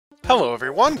Hello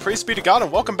everyone, praise be to God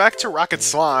and welcome back to Rocket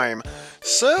Slime.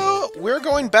 So, we're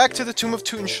going back to the Tomb of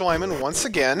Tutenschleimen once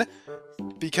again,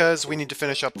 because we need to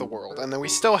finish up the world. And then we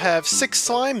still have 6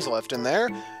 slimes left in there,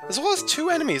 as well as 2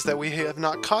 enemies that we have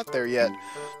not caught there yet.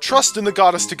 Trust in the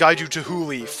goddess to guide you to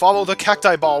Huli. Follow the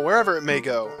cacti ball wherever it may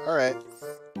go. Alright.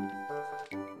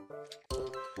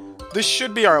 This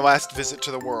should be our last visit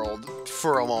to the world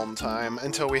for a long time,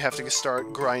 until we have to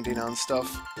start grinding on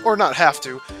stuff. Or not have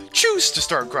to, choose to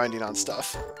start grinding on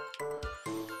stuff.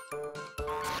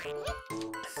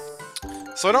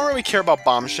 So I don't really care about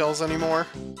bombshells anymore.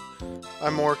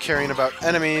 I'm more caring about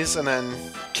enemies and then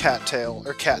cattail,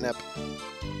 or catnip.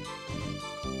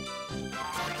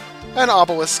 And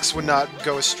obelisks would not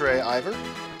go astray either.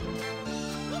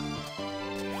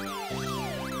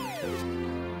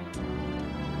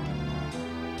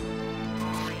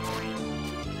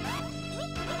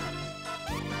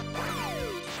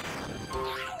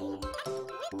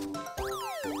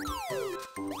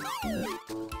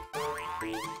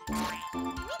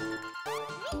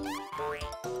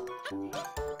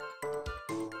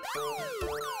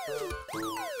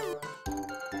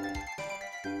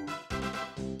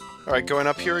 Alright, going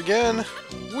up here again.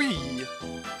 Whee!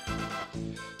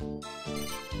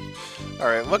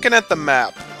 Alright, looking at the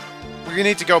map. We're gonna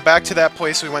need to go back to that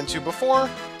place we went to before.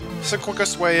 So the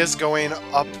quickest way is going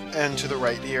up and to the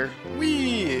right here.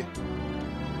 Whee!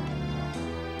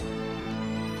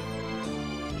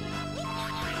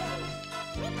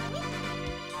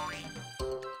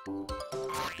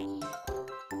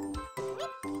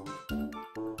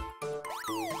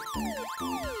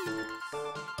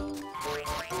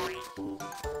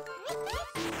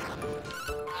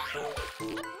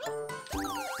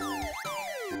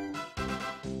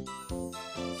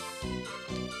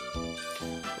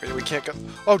 We can't go.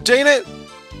 Oh, dang it!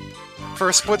 For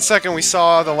a split second, we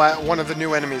saw the one of the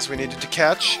new enemies we needed to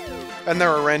catch, and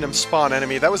they're a random spawn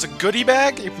enemy. That was a goodie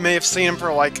bag. You may have seen them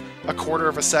for like a quarter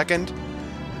of a second.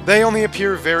 They only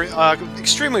appear very,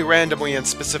 extremely randomly in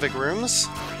specific rooms.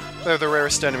 They're the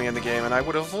rarest enemy in the game, and I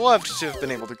would have loved to have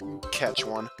been able to catch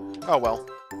one. Oh well.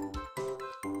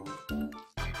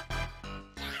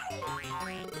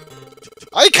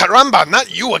 Ay caramba!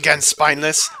 Not you again,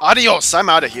 Spineless! Adios! I'm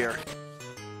out of here.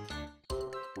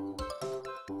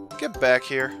 Get back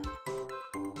here.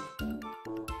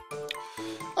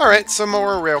 Alright, some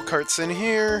more rail carts in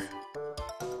here.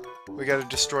 We gotta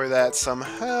destroy that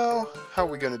somehow. How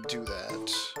are we gonna do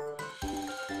that?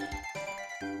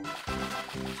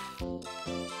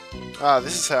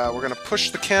 This is how. We're gonna push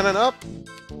the cannon up.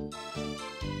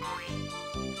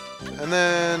 And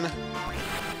then...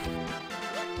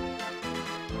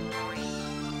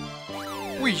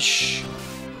 Wheesh!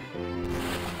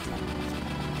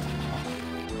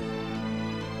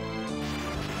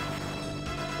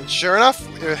 And sure enough,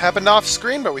 it happened off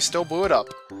screen, but we still blew it up.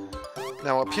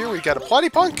 Now up here we got a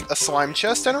Platypunk, a slime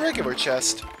chest, and a regular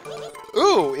chest.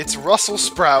 Ooh, it's Russell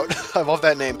Sprout. I love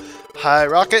that name. Hi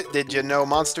Rocket, did you know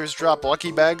monsters drop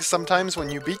lucky bags sometimes when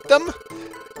you beat them?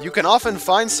 You can often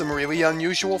find some really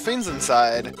unusual things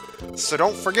inside, so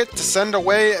don't forget to send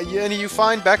away any you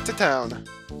find back to town.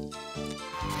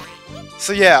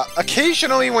 So yeah,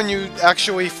 occasionally when you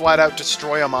actually flat out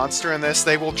destroy a monster in this,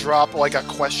 they will drop like a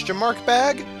question mark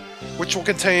bag, which will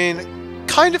contain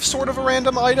kind of sort of a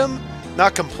random item.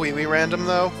 Not completely random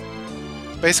though.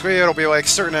 Basically it'll be like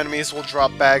certain enemies will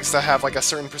drop bags that have like a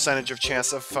certain percentage of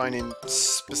chance of finding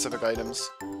specific items.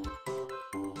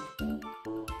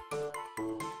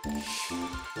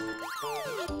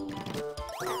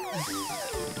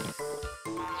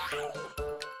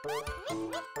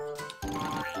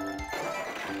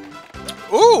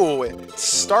 Ooh!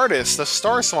 Stardust, the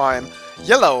star slime.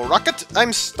 Yellow, Rocket,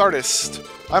 I'm Stardust.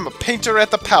 I'm a painter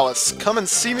at the palace. Come and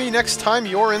see me next time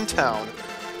you're in town.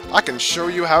 I can show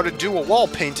you how to do a wall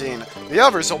painting. The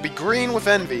others will be green with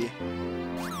envy.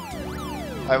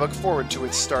 I look forward to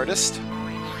it, Stardust.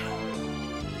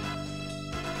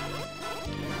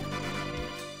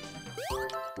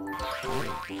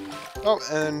 Oh,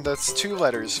 and that's 2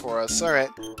 letters for us. Alright.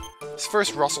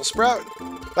 First, Russell Sprout.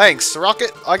 Thanks,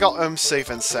 Rocket. I got home safe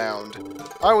and sound.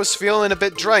 I was feeling a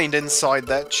bit drained inside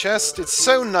that chest. It's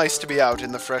so nice to be out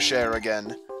in the fresh air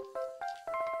again.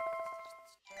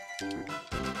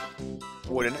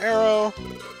 Wooden arrow.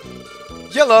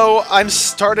 Yellow, I'm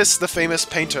Stardust the famous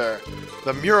painter.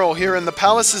 The mural here in the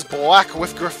palace is black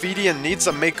with graffiti and needs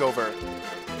a makeover.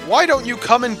 Why don't you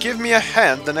come and give me a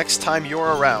hand the next time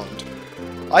you're around?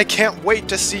 I can't wait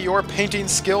to see your painting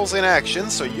skills in action,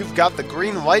 so you've got the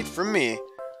green light from me.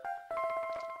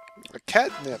 A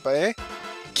catnip, eh?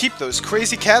 Keep those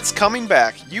crazy cats coming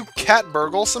back. You cat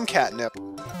burgle some catnip.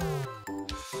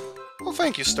 Well,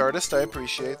 thank you, Stardust. I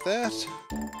appreciate that.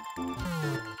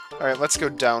 Alright, let's go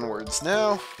downwards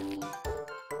now.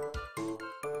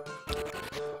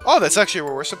 Oh, that's actually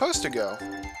where we're supposed to go.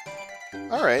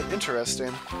 Alright,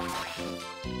 interesting.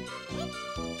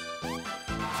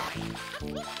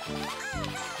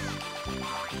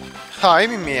 Hi,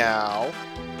 meow.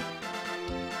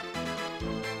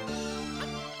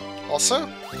 Also,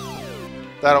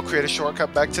 that'll create a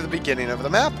shortcut back to the beginning of the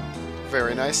map.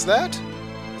 Very nice, that.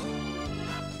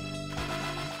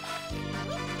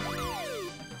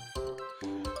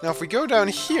 Now, if we go down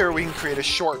here, we can create a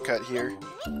shortcut here.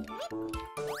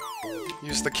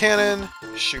 Use the cannon,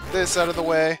 shoot this out of the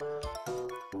way,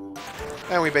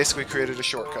 and we basically created a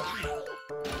shortcut.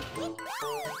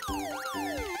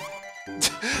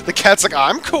 The cat's like,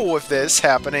 I'm cool with this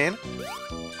happening.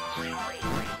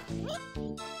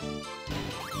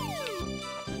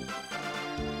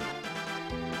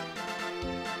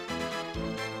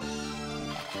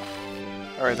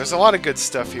 Alright, there's a lot of good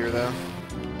stuff here, though.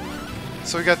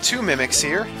 So we got 2 mimics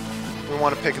here. We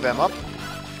want to pick them up.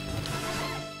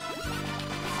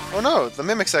 Oh no, the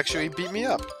mimics actually beat me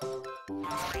up.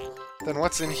 Then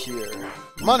what's in here?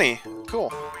 Money!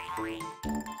 Cool.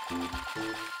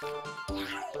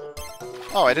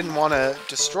 Oh, I didn't want to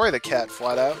destroy the cat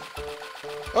flat out.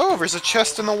 Oh, there's a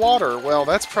chest in the water. Well,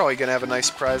 that's probably going to have a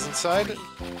nice prize inside.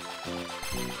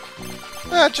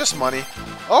 Just money.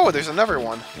 Oh, there's another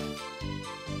one.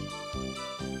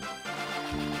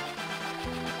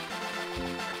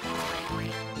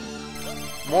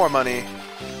 More money.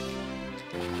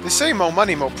 They say more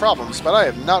money, more problems, but I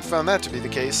have not found that to be the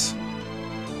case.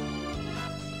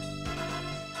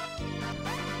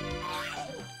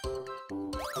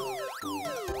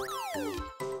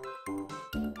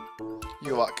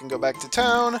 You lot can go back to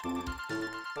town.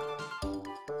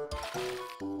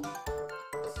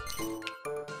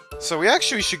 So we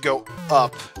actually should go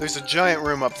up. There's a giant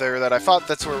room up there that I thought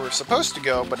that's where we're supposed to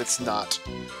go, but it's not.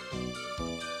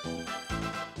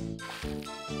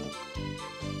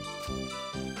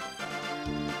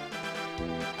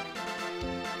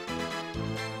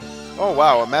 Oh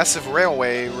wow, a massive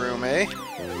railway room, eh?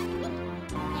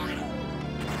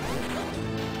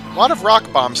 A lot of rock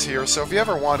bombs here, so if you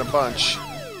ever want a bunch,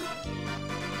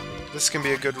 this can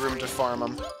be a good room to farm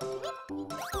them.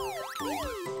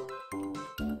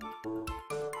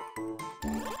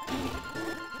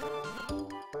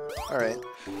 Alright.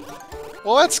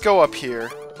 Well, let's go up here.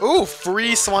 Ooh,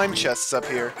 free slime chests up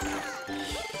here.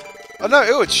 Oh no,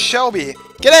 ooh, it's Shelby.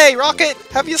 G'day, Rocket!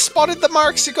 Have you spotted the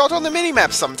marks you got on the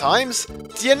minimap sometimes?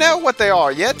 Do you know what they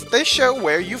are yet? They show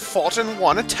where you fought and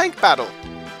won a tank battle.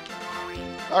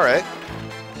 Alright.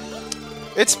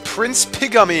 It's Prince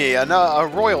Pigummy, a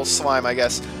royal slime, I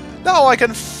guess. Now I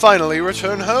can finally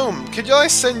return home. Could you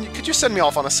send me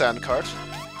off on a sand cart?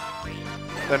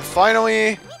 Then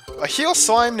finally, a heel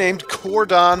slime named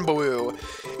Cordon Bleu.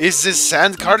 Is the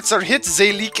sand carts are hit,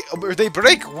 they leak, or they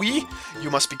break, oui?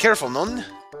 You must be careful, none.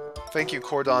 Thank you,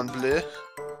 Cordon Bleu.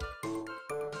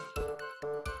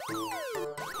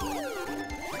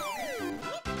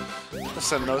 We'll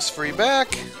send those free back.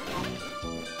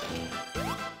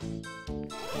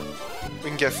 We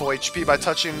can get full HP by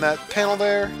touching that panel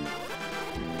there.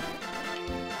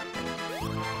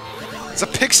 It's a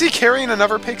pixie carrying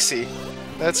another pixie.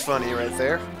 That's funny right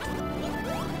there.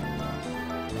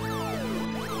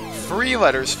 3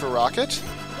 letters for Rocket.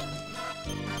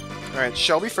 Alright,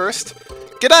 Shelby first.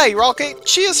 G'day, Rocket!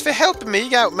 Cheers for helping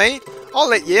me out, mate! I'll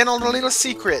let you in on a little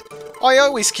secret. I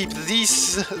always keep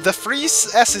the 3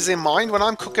 S's in mind when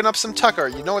I'm cooking up some tucker.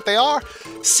 You know what they are?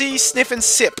 See, sniff, and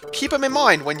sip. Keep them in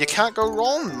mind when you can't go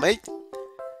wrong, mate.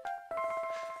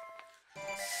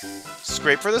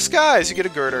 Scrape for the skies, you get a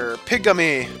girder.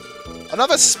 Pigummy.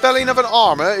 Another spelling of an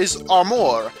armor is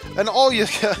armor,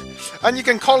 and you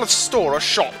can call a store a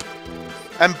shop.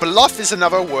 And bluff is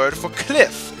another word for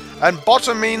cliff, and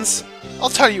bottom means I'll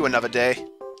tell you another day.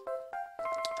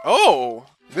 Oh,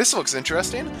 this looks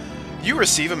interesting. You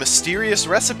receive a mysterious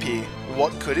recipe.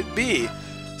 What could it be?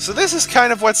 So this is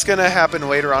kind of what's going to happen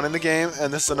later on in the game,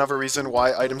 and this is another reason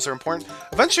why items are important.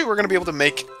 Eventually we're going to be able to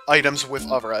make items with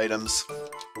other items.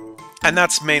 And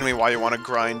that's mainly why you want to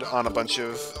grind on a bunch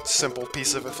of simple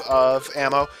pieces of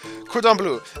ammo. Cordon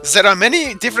Bleu. There are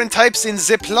many different types in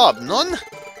the club, none?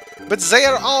 But they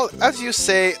are all, as you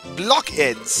say,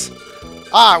 blockheads.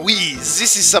 Ah, oui,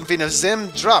 this is something of them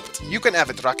dropped. You can have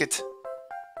it, Rocket.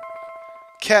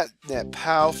 Catnip,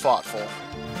 how thoughtful.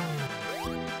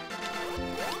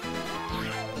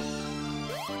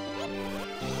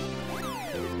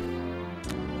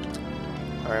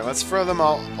 Alright, let's throw them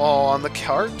all on the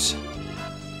cart.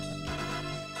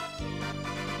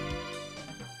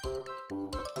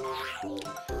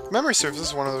 Memory serves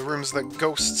is one of the rooms that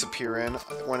ghosts appear in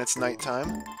when it's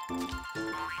nighttime.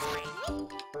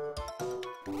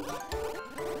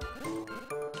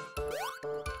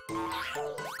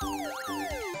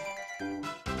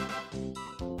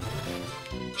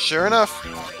 Sure enough.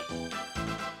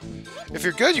 If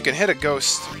you're good, you can hit a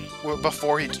ghost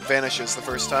before he vanishes the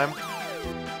first time.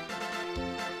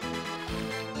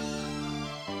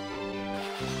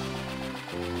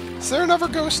 Is there another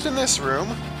ghost in this room?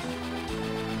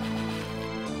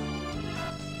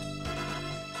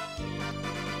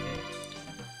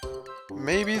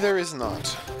 Maybe there is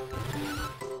not.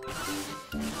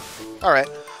 Alright,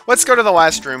 let's go to the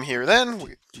last room here then.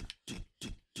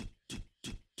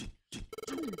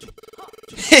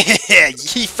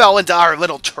 He fell into our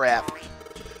little trap.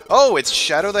 Oh, it's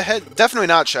Shadow the Hedgehog. Definitely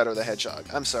not Shadow the Hedgehog.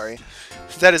 I'm sorry.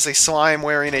 That is a slime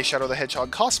wearing a Shadow the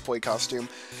Hedgehog cosplay costume.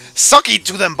 Sucky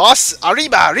to them, boss!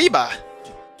 Arriba, arriba!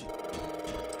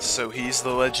 So he's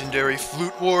the legendary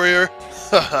flute warrior?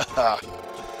 Ha.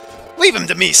 Leave him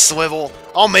to me, Slival.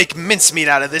 I'll make mincemeat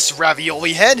out of this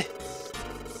ravioli head.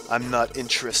 I'm not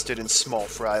interested in small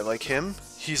fry like him.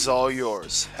 He's all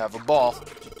yours. Have a ball.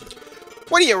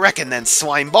 What do you reckon then,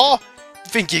 slime ball?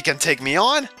 Think you can take me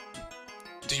on?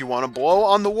 Do you want to blow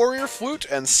on the warrior flute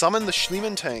and summon the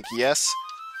Schliemann tank? Yes.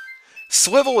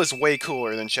 Slival is way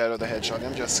cooler than Shadow the Hedgehog.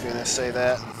 I'm just gonna say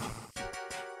that.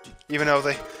 Even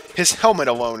though his helmet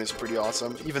alone is pretty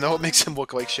awesome, even though it makes him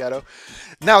look like Shadow.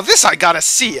 Now this I gotta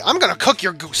see. I'm gonna cook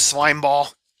your goose, slime ball.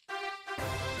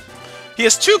 He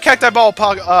has two Cacti Ball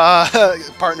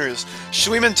partners.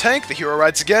 Schliemann Tank, the hero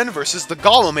rides again, versus the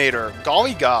Gollumator.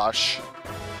 Golly gosh.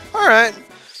 Alright.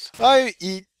 I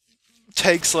eat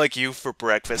tanks like you for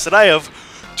breakfast, and I have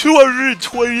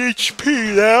 220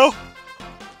 HP now.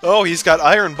 Oh, he's got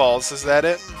iron balls, is that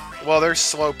it? Well, they're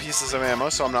slow pieces of ammo,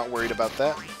 so I'm not worried about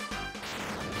that.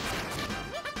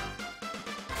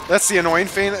 That's the annoying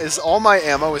thing, is all my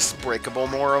ammo is breakable,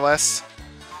 more or less.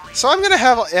 So I'm gonna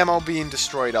have ammo being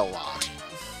destroyed a lot.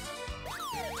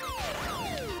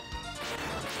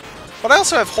 But I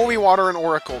also have Holy Water and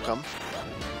Orichalcum.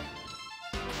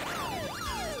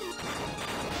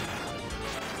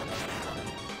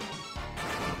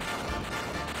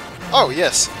 Oh,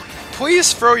 yes.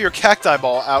 Please throw your Cacti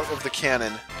Ball out of the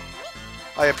cannon.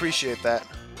 I appreciate that.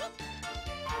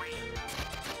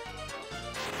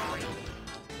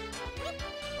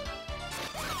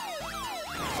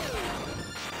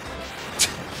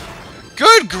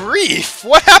 Good grief!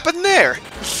 What happened there?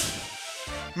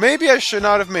 Maybe I should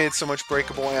not have made so much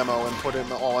breakable ammo and put it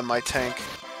all in my tank.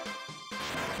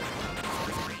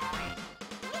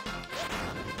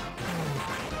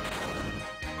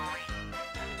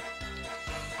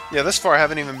 Yeah, this far I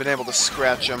haven't even been able to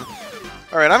scratch them.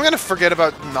 Alright, I'm gonna forget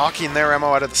about knocking their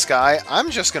ammo out of the sky.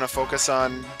 I'm just gonna focus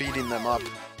on beating them up.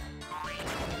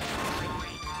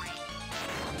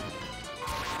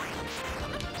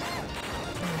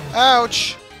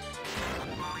 Ouch!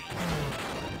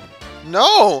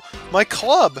 No! My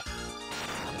club!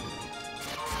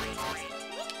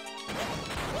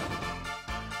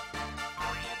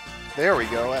 There we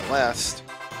go, at last.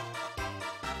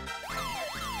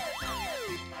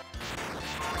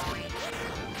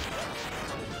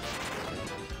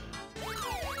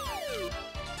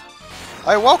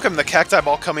 I welcome the Cacti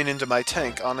Ball coming into my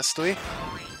tank, honestly.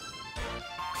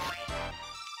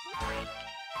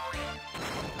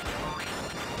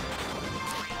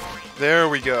 There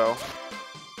we go.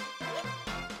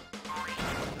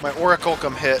 My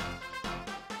Orichalcum hit.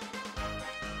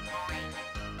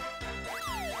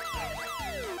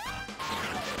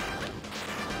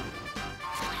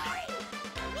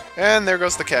 And there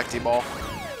goes the Cacti Ball.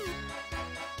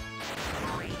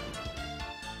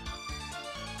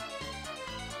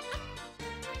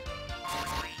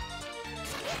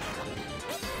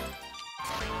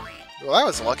 Well, I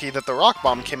was lucky that the Rock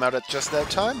Bomb came out at just that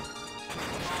time.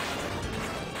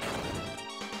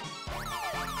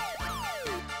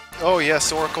 Oh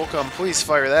yes, Orichalcum, please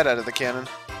fire that out of the cannon.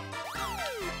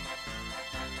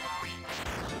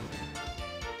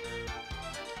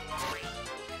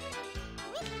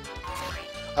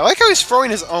 I like how he's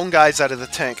throwing his own guys out of the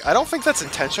tank. I don't think that's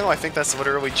intentional, I think that's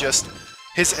literally just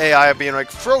his AI being like,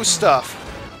 throw stuff!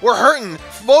 We're hurting!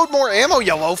 Load more ammo,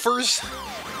 you loafers!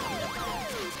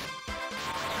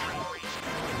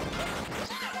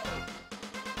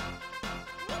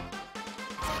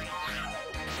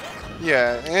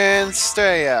 Yeah, and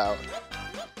stay out.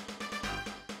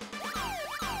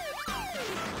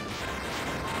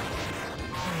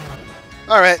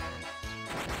 Alright.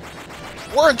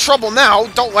 We're in trouble now!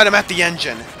 Don't let him at the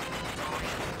engine!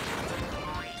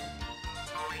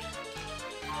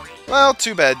 Well,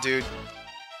 too bad, dude.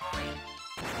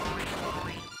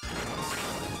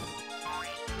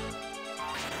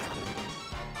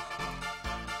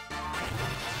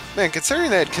 Man, considering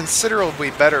they had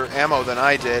considerably better ammo than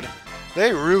I did,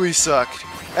 they really sucked.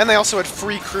 And they also had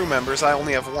free crew members, I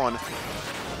only have one.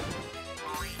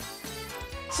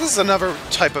 So this is another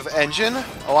type of engine.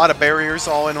 A lot of barriers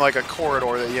all in like a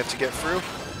corridor that you have to get through.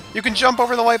 You can jump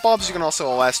over the light bulbs, you can also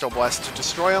Elasto Blast to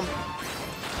destroy them.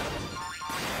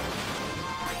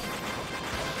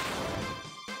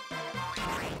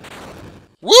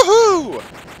 Woohoo!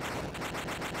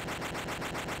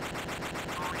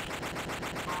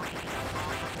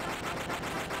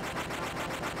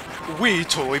 We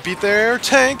totally beat their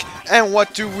tank, and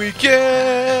what do we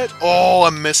get? Oh,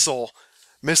 a missile.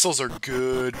 Missiles are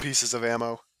good pieces of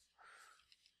ammo.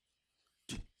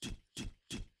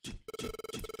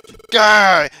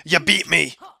 Gah! You beat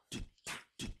me!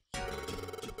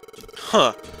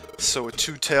 Huh. So a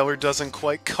two-tailer doesn't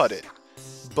quite cut it.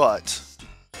 But...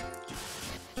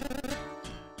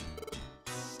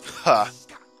 ha.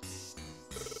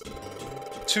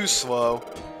 Too slow.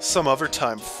 Some other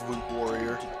time, Flute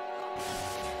Warrior.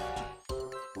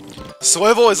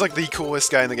 Slival is like the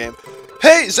coolest guy in the game.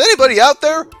 Hey, is anybody out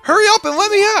there? Hurry up and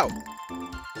let me out!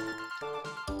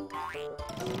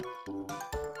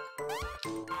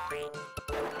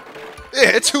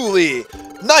 It's Huli!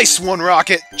 Nice one,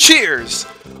 Rocket! Cheers!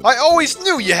 I always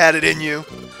knew you had it in you!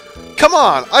 Come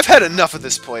on, I've had enough of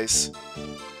this place.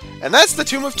 And that's the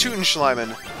Tomb of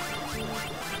Tutenschleimen.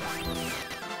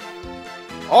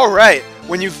 Alright,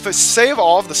 when you save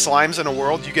all of the slimes in a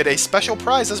world, you get a special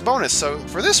prize as bonus. So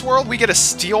for this world, we get a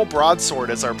steel broadsword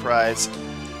as our prize.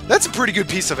 That's a pretty good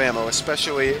piece of ammo,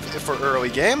 especially for early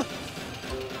game.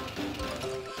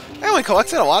 And we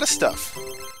collected a lot of stuff.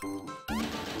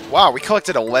 Wow, we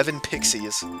collected 11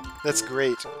 pixies. That's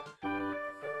great.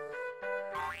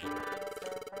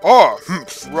 Ah,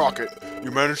 Rocket,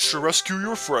 you managed to rescue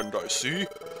your friend, I see.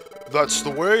 That's the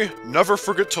way. Never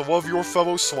forget to love your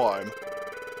fellow slime.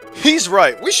 He's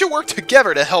right. We should work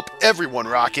together to help everyone,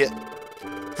 Rocket.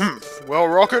 Well,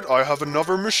 Rocket, I have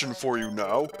another mission for you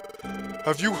now.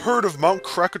 Have you heard of Mount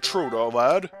Krakatoa,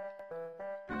 lad?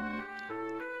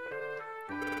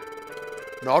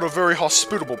 Not a very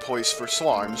hospitable place for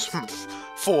slimes,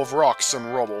 full of rocks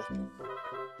and rubble.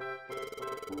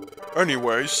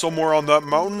 Anyway, somewhere on that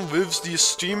mountain lives the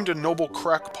esteemed and noble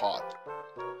Crackpot.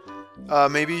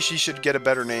 Maybe she should get a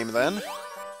better name then.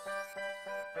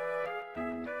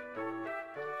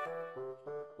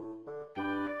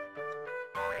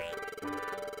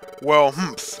 Well,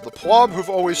 the Plob have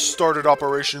always started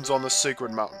operations on the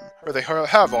Sacred Mountain. Or they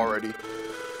have already.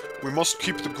 We must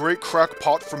keep the great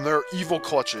Crackpot from their evil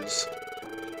clutches.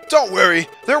 Don't worry,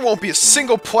 there won't be a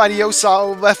single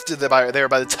Platyosa left there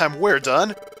by the time we're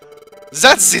done.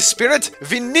 That's the spirit!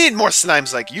 We need more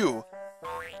slimes like you!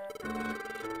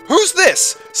 Who's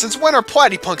this? Since when are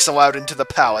platypunks allowed into the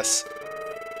palace?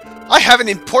 I have an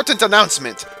important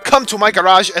announcement. Come to my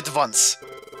garage at once.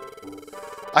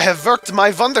 I have worked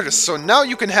my wonders, so now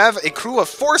you can have a crew of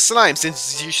 4 slimes in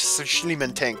the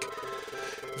Schliemann tank.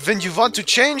 When you want to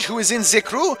change who is in the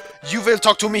crew, you will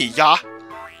talk to me, yeah?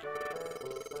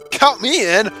 Count me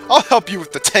in! I'll help you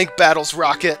with the tank battles,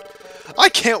 Rocket! I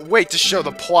can't wait to show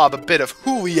the Plob a bit of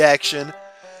Huli action!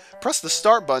 Press the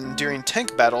start button during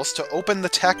tank battles to open the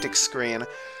tactics screen.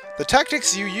 The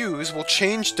tactics you use will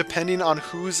change depending on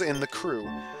who's in the crew.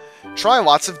 Try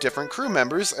lots of different crew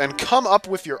members and come up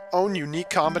with your own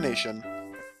unique combination.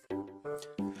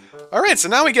 Alright, so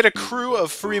now we get a crew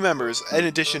of 3 members in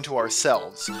addition to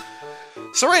ourselves.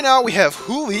 So right now we have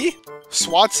Huli,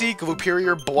 Swazi,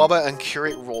 Gluperior, Blubba, and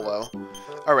Curate Rollo.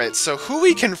 Alright, so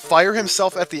Huli can fire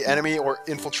himself at the enemy or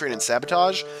infiltrate and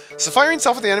sabotage. So firing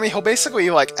himself at the enemy, he'll basically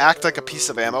like act like a piece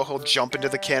of ammo. He'll jump into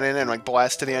the cannon and like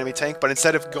blast to the enemy tank, but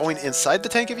instead of going inside the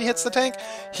tank if he hits the tank,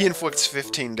 he inflicts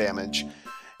 15 damage.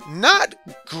 Not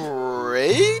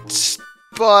great,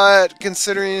 but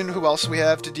considering who else we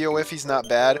have to deal with, he's not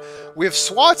bad. We have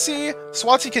Swazi.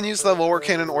 Swazi can use the lower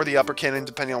cannon or the upper cannon,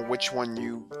 depending on which one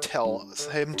you tell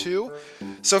him to.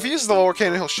 So if he uses the lower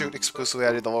cannon, he'll shoot exclusively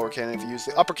out of the lower cannon. If he uses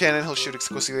the upper cannon, he'll shoot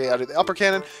exclusively out of the upper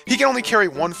cannon. He can only carry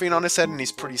 1 fiend on his head, and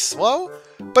he's pretty slow,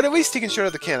 but at least he can shoot out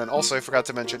of the cannon. Also, I forgot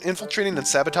to mention, infiltrating and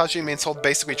sabotaging means he'll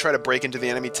basically try to break into the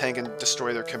enemy tank and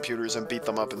destroy their computers and beat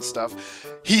them up and stuff.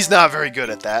 He's not very good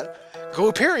at that.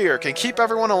 Gluperior can keep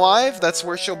everyone alive. That's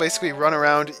where she'll basically run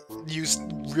around, use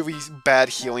really bad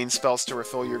healing spells to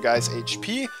refill your guys'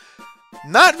 HP.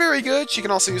 Not very good. She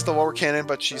can also use the lower cannon,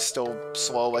 but she's still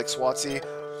slow like Swazi.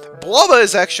 Blubba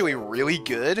is actually really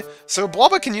good. So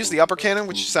Blubba can use the upper cannon,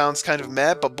 which sounds kind of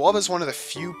meh, but Blubba is one of the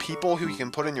few people who you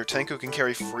can put in your tank who can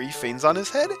carry free fiends on his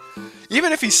head.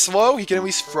 Even if he's slow, he can at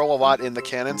least throw a lot in the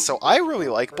cannon, so I really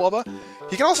like Blubba.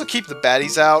 He can also keep the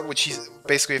baddies out, which he's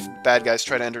basically, if bad guys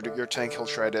try to enter your tank, he'll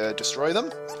try to destroy them.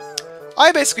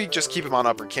 I basically just keep him on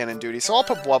upper cannon duty, so I'll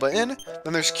put Blubba in.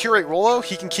 Then there's Curate Rollo.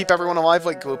 He can keep everyone alive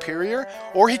like Gloperior,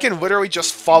 or he can literally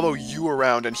just follow you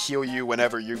around and heal you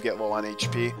whenever you get low on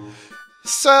HP.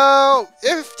 So,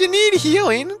 if you need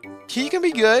healing, he can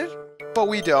be good, but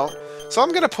we don't. So I'm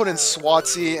going to put in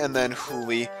Swatsy and then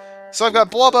Huli. So I've got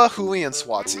Blubba, Huli, and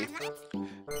Swatsy.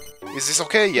 Is this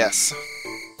okay? Yes.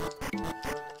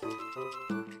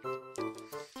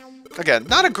 Again,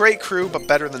 not a great crew, but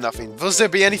better than nothing. Will there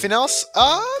be anything else?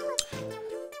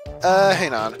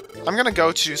 Hang on. I'm gonna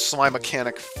go to Slime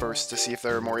Mechanic first to see if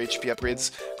there are more HP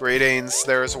upgrades. Gradains,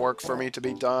 there's work for me to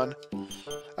be done.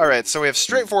 Alright, so we have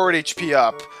straightforward HP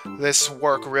up. This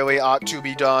work really ought to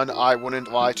be done, I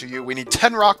wouldn't lie to you. We need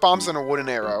 10 rock bombs and a wooden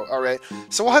arrow. Alright,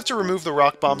 so we'll have to remove the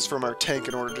rock bombs from our tank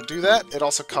in order to do that. It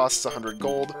also costs 100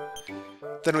 gold.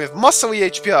 Then we have Muscly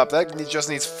HP up. That just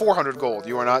needs 400 gold.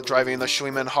 You are not driving the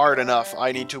Schliemann hard enough.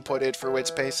 I need to put it for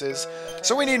its paces.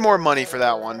 So we need more money for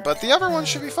that one, but the other one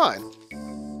should be fine.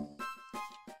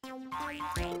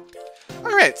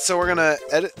 Alright, so we're gonna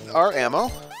edit our ammo.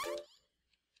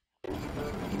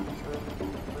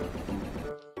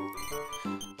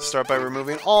 Start by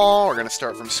removing all. We're gonna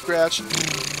start from scratch.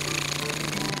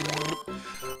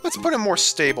 Let's put in more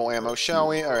stable ammo, shall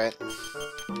we? Alright.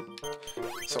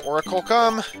 So Oracle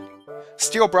come.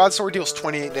 Steel Broadsword deals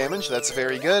 28 damage, that's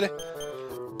very good.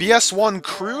 BS-1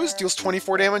 Cruise deals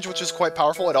 24 damage, which is quite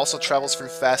powerful. It also travels through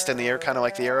fast in the air, kind of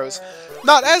like the arrows.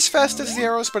 Not as fast as the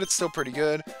arrows, but it's still pretty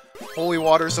good. Holy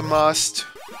Water's a must.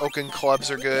 Oaken Clubs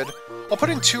are good. I'll put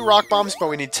in 2 Rock Bombs, but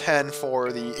we need 10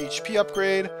 for the HP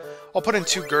upgrade. I'll put in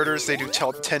 2 Girders, they do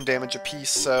 10 damage apiece,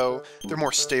 so they're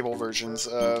more stable versions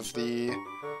of the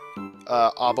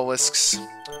obelisks.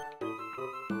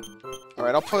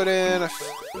 Alright, I'll put in...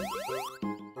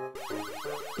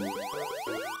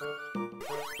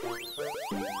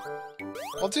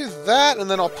 I'll do that, and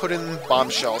then I'll put in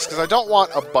bombshells, because I don't want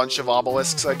a bunch of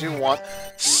obelisks. I do want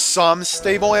some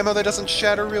stable ammo that doesn't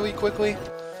shatter really quickly.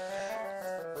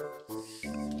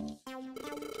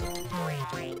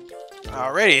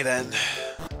 Alrighty, then.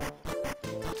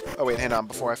 Oh, wait, hang on,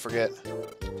 before I forget.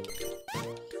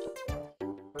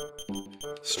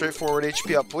 Straightforward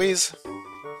HP up, please.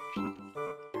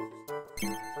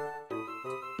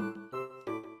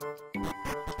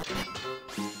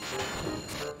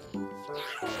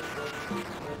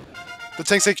 The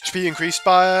tank's HP increased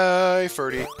by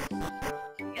 30.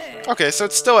 Okay, so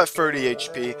it's still at 30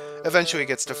 HP. Eventually it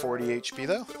gets to 40 HP,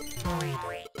 though.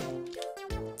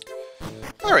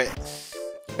 Alright.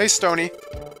 Hey, Stony.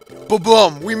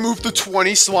 Ba-bum! We moved the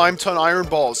 20 slime-ton iron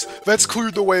balls. That's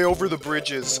cleared the way over the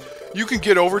bridges. You can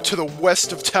get over to the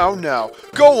west of town now.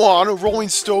 Go on! A rolling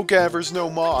stone gathers no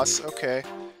moss. Okay.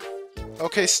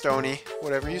 Okay, Stony.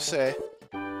 Whatever you say.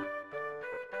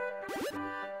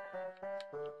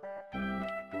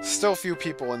 Still a few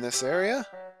people in this area.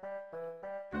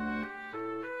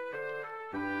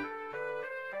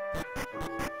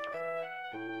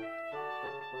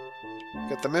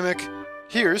 Got the Mimic.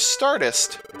 Here's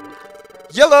Stardust.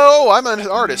 Yellow! I'm an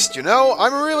artist, you know?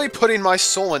 I'm really putting my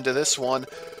soul into this one.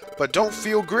 But don't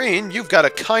feel green. You've got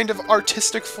a kind of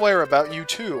artistic flair about you,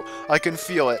 too. I can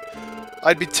feel it.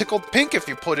 I'd be tickled pink if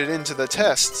you put it into the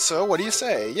test, so what do you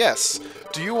say? Yes.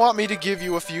 Do you want me to give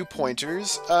you a few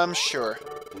pointers? Sure.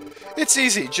 It's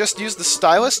easy, just use the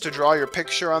stylus to draw your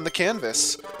picture on the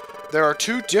canvas. There are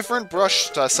 2 different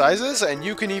brush sizes, and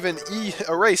you can even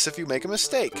erase if you make a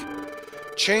mistake.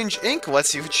 Change ink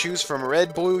lets you choose from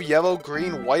red, blue, yellow,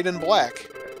 green, white, and black.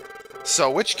 So,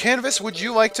 which canvas would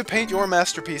you like to paint your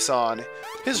masterpiece on?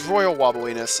 His Royal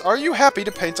Wobbliness. Are you happy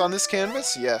to paint on this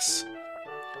canvas? Yes.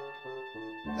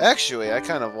 Actually, I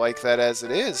kind of like that as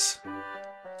it is.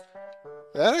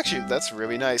 That's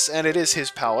really nice, and it is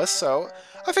his palace, so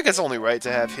I think it's only right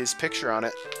to have his picture on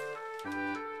it.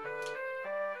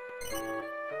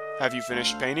 Have you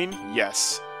finished painting?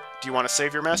 Yes. Do you want to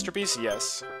save your masterpiece?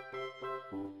 Yes.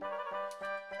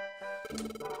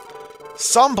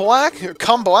 Come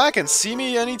black and see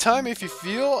me anytime if you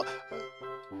feel...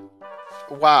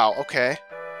 Wow, okay.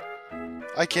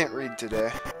 I can't read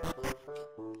today.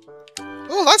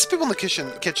 Oh, lots of people in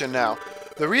the kitchen now.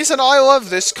 The reason I love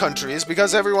this country is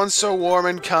because everyone's so warm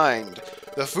and kind.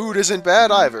 The food isn't bad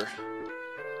either.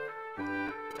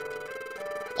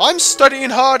 I'm studying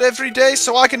hard every day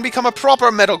so I can become a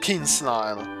proper Metal King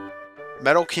Slime.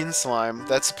 Metal King Slime,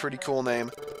 that's a pretty cool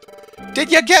name.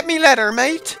 Did you get me letter,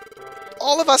 mate?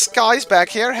 All of us guys back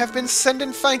here have been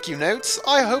sending thank you notes.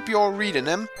 I hope you're reading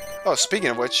them. Oh, speaking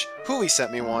of which, Huli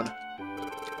sent me one.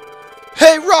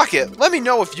 Hey, Rocket! Let me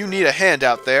know if you need a hand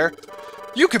out there.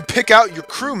 You can pick out your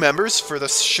crew members for the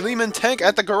Schliemann tank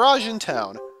at the garage in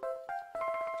town.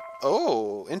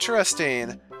 Oh,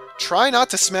 interesting. Try not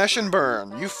to smash and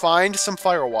burn. You find some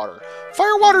firewater.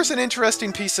 Firewater's an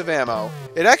interesting piece of ammo.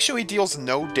 It actually deals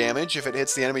no damage if it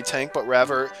hits the enemy tank, but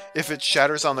rather, if it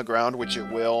shatters on the ground, which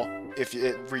it will, if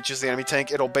it reaches the enemy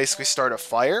tank, it'll basically start a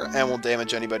fire and will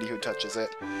damage anybody who touches it.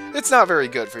 It's not very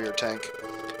good for your tank.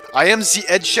 I am the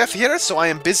head chef here, so I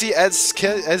am busy as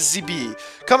the bee.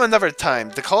 Come another time.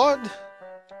 The card?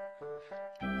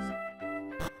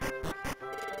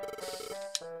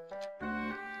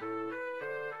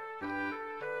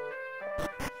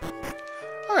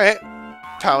 Alright.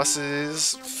 Palace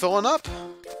is filling up.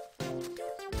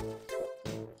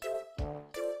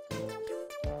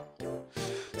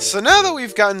 So now that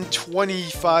we've gotten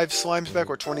 25 slimes back,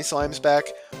 or 20 slimes back,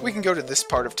 we can go to this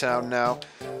part of town now.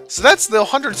 So that's the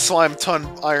 100 slime ton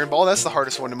iron ball. That's the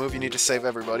hardest one to move. You need to save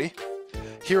everybody.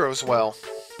 Heroes well.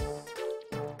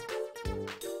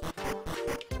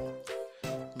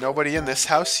 Nobody in this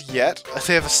house yet.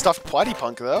 They have a stuffed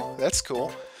Platypunk though. That's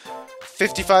cool.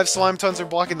 55 slime tons are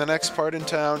blocking the next part in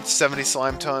town. 70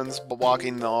 slime tons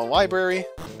blocking the library.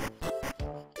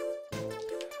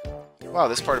 Wow,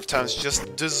 this part of town is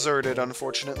just deserted,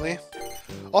 unfortunately.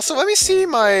 Also, let me see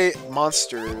my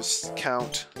monsters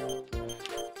count.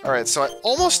 Alright, so I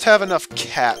almost have enough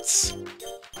cats.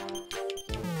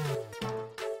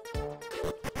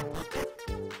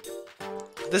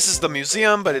 This is the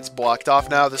museum, but it's blocked off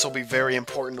now. This will be very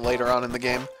important later on in the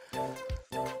game.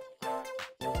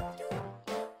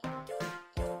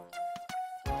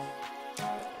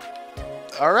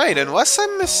 Alright, unless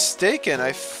I'm mistaken,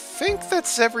 I think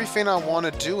that's everything I want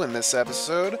to do in this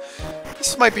episode.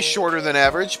 This might be shorter than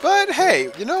average, but hey,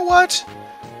 you know what?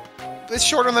 This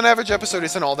shorter than average episode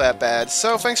isn't all that bad.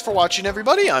 So thanks for watching,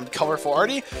 everybody. I'm Colorful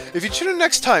Artie. If you tune in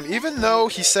next time, even though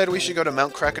he said we should go to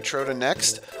Mount Krakatoa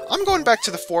next, I'm going back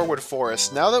to the Forwood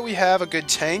Forest. Now that we have a good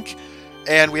tank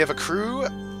and we have a crew,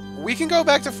 we can go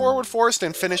back to Forwood Forest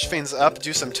and finish things up,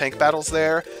 do some tank battles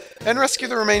there, and rescue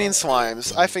the remaining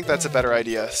slimes. I think that's a better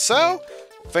idea. So,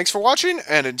 thanks for watching,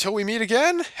 and until we meet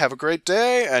again, have a great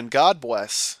day, and God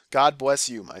bless. God bless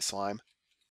you, my slime.